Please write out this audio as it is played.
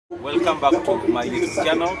Welcome back to my YouTube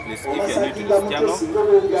channel. Please, if you are new to this channel,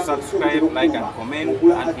 subscribe, like and comment,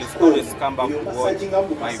 and please always come back to watch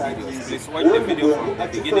my videos. Please watch the video from the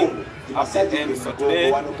beginning up to the end. So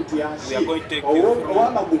today we are going to take you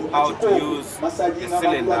through how to use a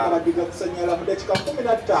cylinder and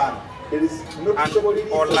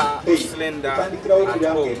Ola cylinder at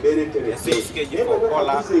home, a 6 kg for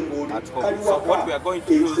Ola at home. So what we are going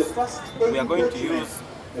to use, we are going to use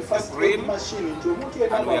a grill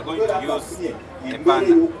and we are going to use a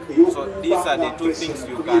burner. So these are the two things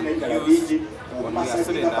you can use on your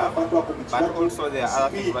cylinder, but also there are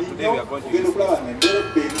other things, but today we are going to use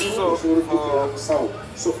this.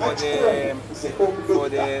 So for the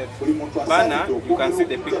burner, you can see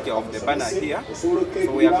the picture of the burner here. So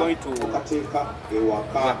we are going to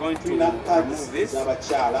remove this,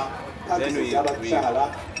 then we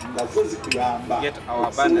get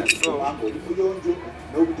our burner. So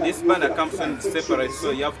this burner comes in separate,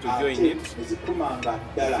 so you have to join it. Fix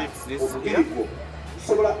this here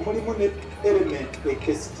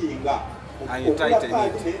and you tighten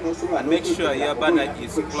it, and make sure your burner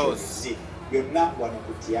is closed.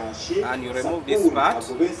 And you remove this part,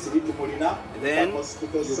 then you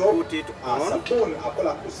put it on, you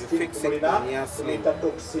fix it on your sleeve.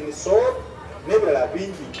 Make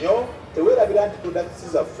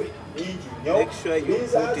sure you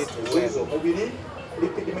put it well.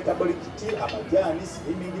 Lipid metabolic tea, amajani,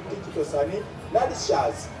 slimming tikitosani,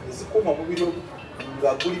 nadishas, ezikuma mubiri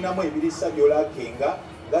nga gulinamu ebirisa byolakenga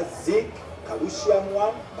nga zinc, calcium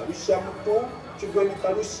 1, calcium 2, chigoni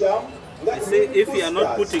calcium. You see, if you are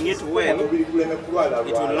not putting it well,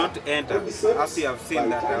 it will not enter. As you have seen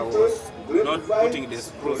that I was not putting the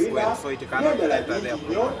screws well, so it cannot enter there.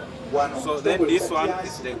 So then this one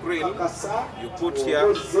is the grill. You put here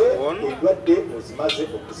on top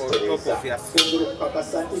of your cylinder.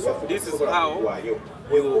 So this is how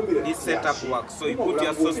this setup works. So you put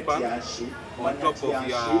your saucepan on top of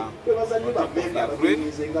your grill,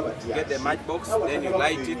 get the matchbox, then you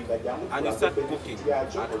light it and you start cooking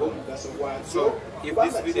at home. So if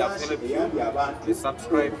this video has helped you, please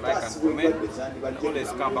subscribe, like and comment, and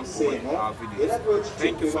always come back to watch our videos.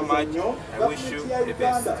 Thank you so much. I wish you the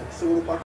best.